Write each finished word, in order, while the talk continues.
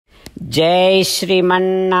Jai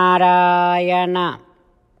Sriman-Narayana.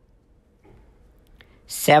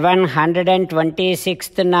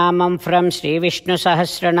 726th Namam from Sri Vishnu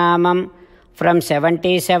Sahasra Namam from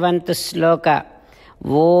 77th Sloka.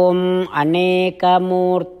 Om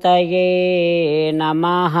Aneka-mūrtaye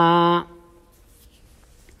Namaha.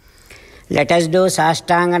 Let us do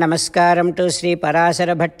Sastanga Namaskaram to Sri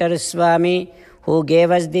Parasara Bhattar Swamy, who gave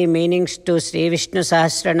us the meanings to Sri Vishnu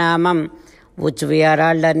Sahasra Namam, which we are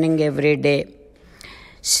all learning every day.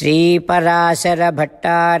 Sri Parasara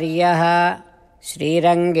Bhattaryaha Sri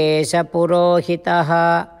Rangesa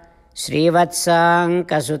Purohitaha Sri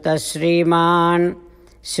Vatsankasuta Sriman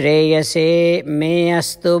Shreyase me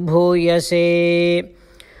astu bhuyase.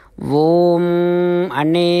 Om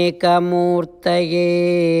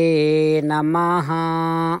Aneka-mūrtaye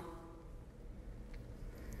Namaha.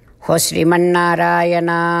 O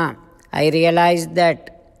Sriman-Narayana, I realized that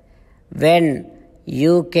when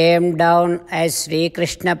you came down as Sri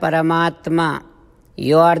Krishna Paramatma,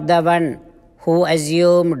 you are the one who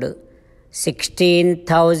assumed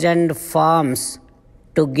 16,000 forms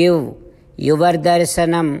to give your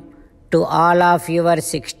darshanam to all of your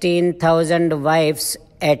 16,000 wives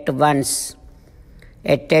at once,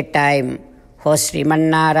 at a time. O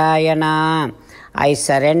Sriman-Narayana, I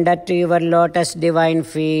surrender to your lotus divine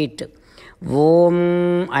feet.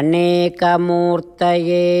 Om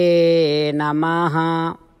Aneka-mūrtaye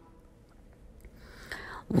Namaha.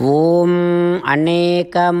 Om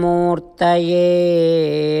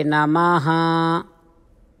Aneka-mūrtaye Namaha.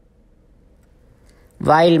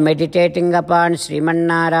 While meditating upon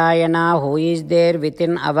Sriman-Narayana, who is there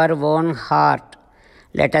within our own heart,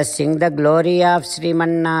 let us sing the glory of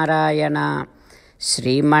Sriman-Narayana.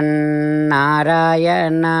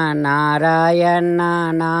 Sriman-Narayana,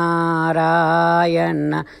 Narayana,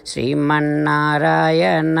 Narayana,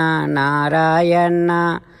 Sriman-Narayana,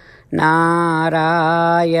 Narayana,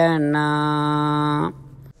 Narayana.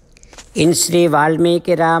 In Sri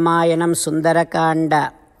Valmiki Ramayanam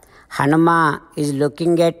Sundarakanda, Hanuma is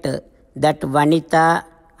looking at that Vanita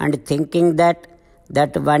and thinking that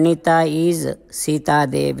Vanita is Sita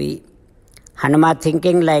Devi. Hanuma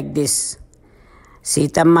thinking like this: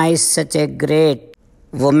 Sitamma is such a great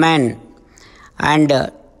woman, and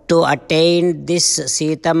to attain this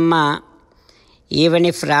Sitamma, even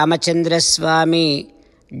if Ramachandra Swamy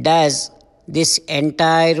does this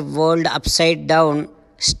entire world upside down,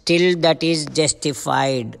 still that is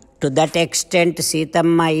justified. To that extent,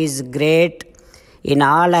 Sitamma is great in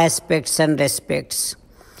all aspects and respects.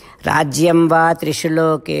 Rajyam va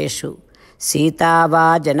trishlokeshu, Sita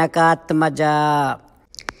va janakatmaja.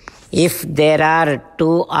 If there are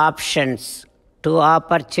two options, two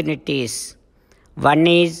opportunities, one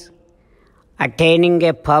is attaining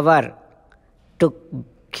a power to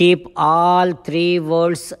keep all three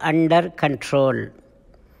worlds under control.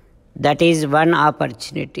 That is one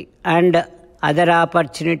opportunity. And other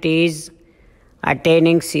opportunity is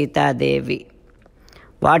attaining Sita Devi.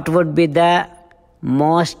 What would be the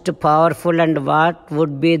most powerful and what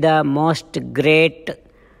would be the most great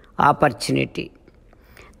opportunity?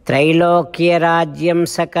 Trailokya Rajyam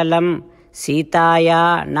Sakalam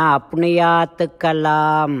Sitaya na apniyat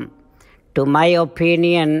kalam. To my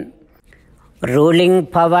opinion, ruling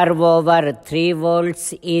power over three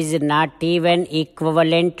worlds is not even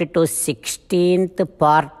equivalent to 16th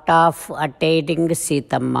part of attaining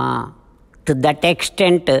Sitamma. To that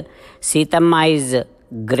extent, Sitamma is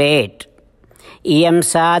great. Iyam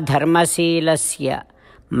sa dharmasilasya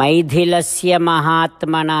maidhilasya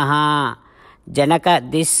mahatmanaha.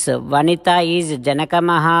 This Vanita is Janaka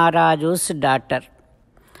Maharaju's daughter.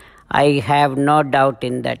 I have no doubt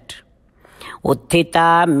in that.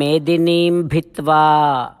 Uttita Medinim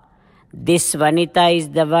Bhitva. This Vanita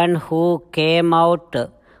is the one who came out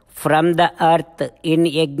from the earth in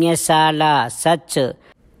Yajnasala.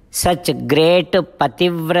 Such great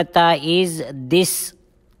Pativrata is this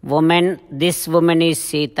woman. This woman is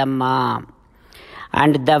Sitamma.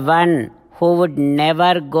 And the one who would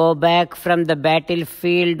never go back from the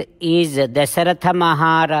battlefield is Dasharatha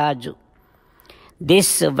Maharaju.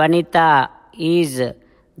 This Vanita is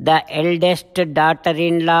the eldest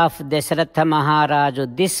daughter-in-law of Dasharatha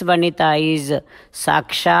Maharaju. This Vanita is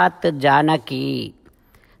Sakshat Janaki.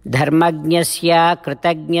 Dharmajnasya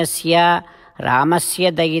Kritajnasya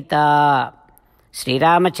Ramasya Dayita. Sri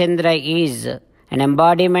Ramachandra is an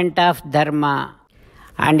embodiment of Dharma,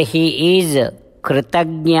 and he is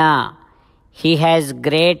Kritajna. He has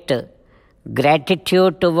great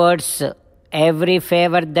gratitude towards every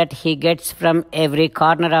favor that he gets from every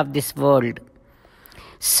corner of this world.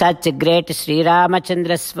 Such great Sri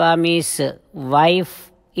Ramachandra Swamy's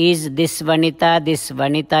wife is this Vanita? This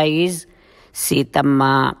Vanita is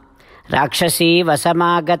Sitamma. Rakshasi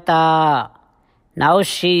Vasamagata. Now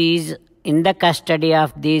she is in the custody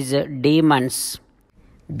of these demons.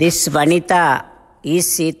 This Vanita is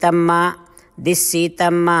Sitamma. This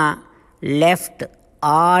Sitamma left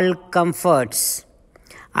all comforts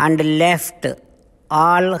and left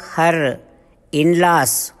all her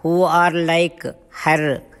in-laws who are like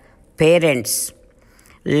her parents,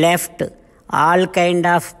 left all kind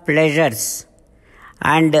of pleasures,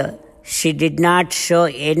 and she did not show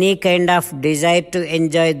any kind of desire to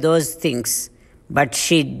enjoy those things, but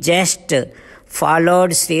she just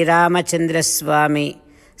followed Sri Ramachandra Swami,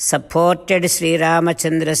 supported Sri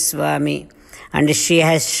Ramachandra Swami, and she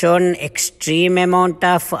has shown extreme amount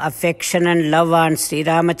of affection and love on Sri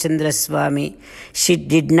Ramachandra Swami. She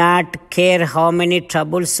did not care how many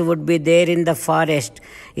troubles would be there in the forest.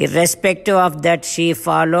 Irrespective of that, she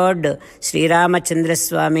followed Sri Ramachandra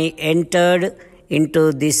Swami, entered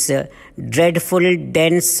into this dreadful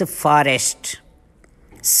dense forest.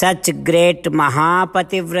 Such great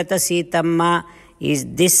Mahapativrata Sitamma is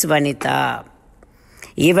this Vanita.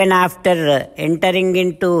 Even after entering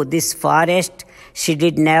into this forest, she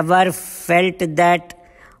did never felt that,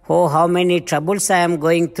 oh, how many troubles I am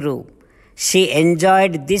going through. She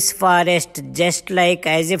enjoyed this forest just like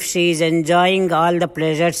as if she is enjoying all the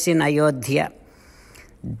pleasures in Ayodhya.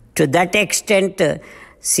 To that extent,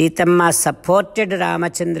 Sitamma supported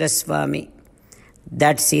Ramachandra Swami.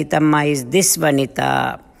 That Sitamma is this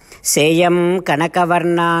Vanita. Seyam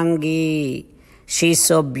Kanakavarnangi. She is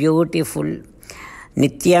so beautiful.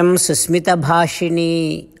 Nityam Susmita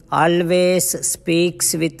Bhashini, always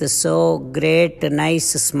speaks with so great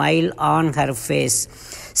nice smile on her face.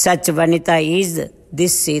 Such Vanita is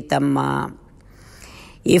this Sitamma.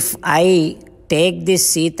 If I take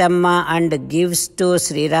this Sitamma and gives to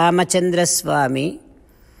Sri Ramachandra Swami,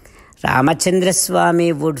 Ramachandra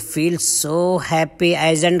Swami would feel so happy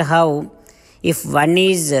as and how if one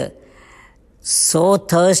is so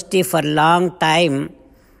thirsty for long time,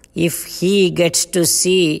 if he gets to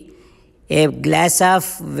see a glass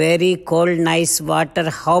of very cold nice water,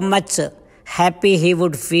 how much happy he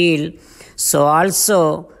would feel. So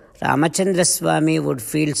also Ramachandra Swami would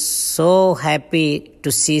feel so happy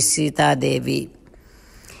to see Sita Devi.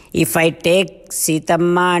 If I take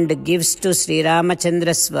Sitamma and gives to Sri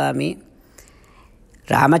Ramachandra Swami,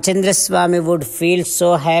 Ramachandra Swami would feel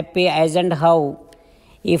so happy as and how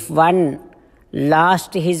if one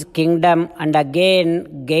lost his kingdom and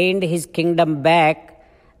again gained his kingdom back,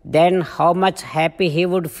 then how much happy he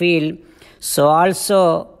would feel. So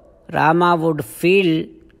also Rama would feel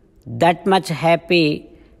that much happy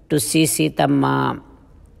to see Sitamma.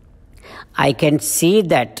 I can see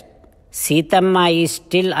that Sitamma is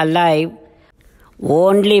still alive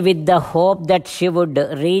only with the hope that she would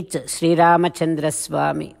reach Sri Ramachandra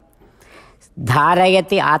Swami.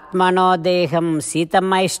 Dharayati Atmano Deham.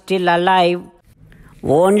 Sitamma is still alive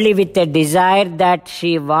only with a desire that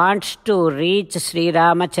she wants to reach Sri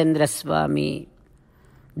Ramachandra Swami.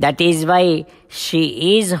 That is why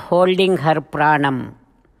she is holding her pranam.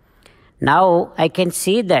 Now I can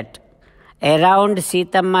see that around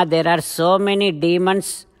Sitamma there are so many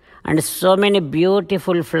demons and so many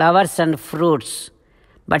beautiful flowers and fruits.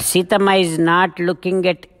 But Sitamma is not looking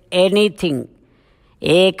at anything.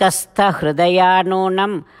 Ekastha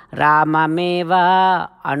hridayanunam ramameva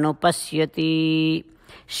anupasyati.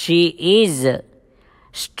 She is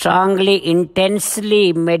strongly,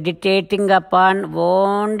 intensely meditating upon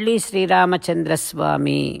only Sri Ramachandra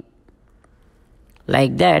Swami.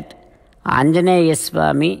 Like that, Anjaneya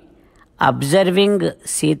Swami, observing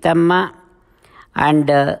Sitamma and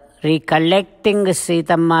recollecting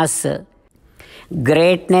Sitamma's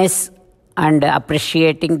greatness and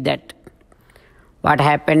appreciating that. What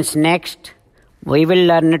happens next? We will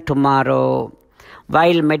learn tomorrow.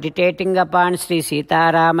 While meditating upon Sri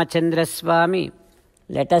Sita Ramachandra Swami,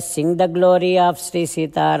 let us sing the glory of Sri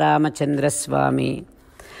Sita Ramachandra Swami.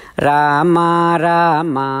 Rama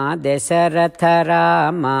Rama Dasaratha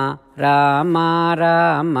Rama, Rama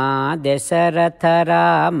Rama Dasaratha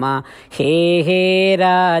Rama, He He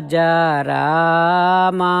Raja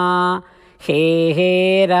Rama, He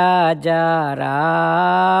He Raja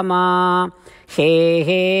Rama, He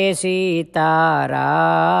He Sita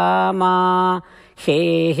Rama,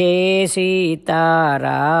 He He Sita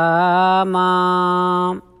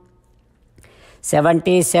Rama.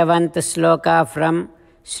 77th sloka from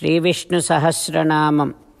Sri Vishnu Sahasra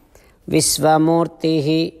Namam.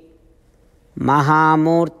 Vishwamurtihi,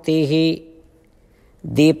 Mahamurtihi,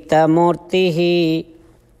 Deeptamurtihi,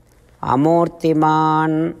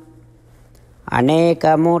 Amurtiman,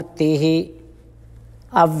 Aneka-mūrtaye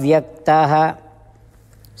अव्यक्तः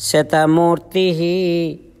शतमूर्तिः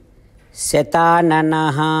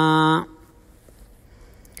शताननः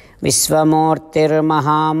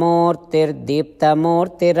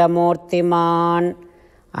विश्वमूर्तिर्महामूर्तिर्दीप्तमूर्तिरमूर्तिमान्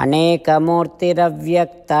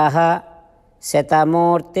अनेकमूर्तिरव्यक्तः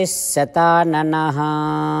शतमूर्तिः शताननः।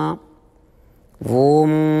 ॐ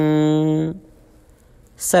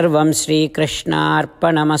सर्वं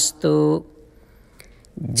श्रीकृष्णार्पणमस्तु।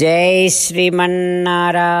 जय श्रीमन्नारायण।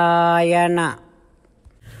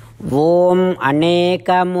 ॐ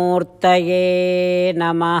अनेकमूर्तये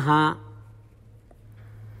नमः।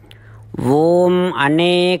 ॐ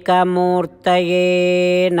अनेकमूर्तये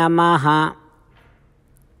नमः।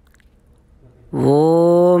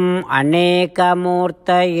 ॐ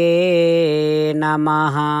अनेकमूर्तये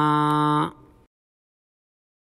नमः।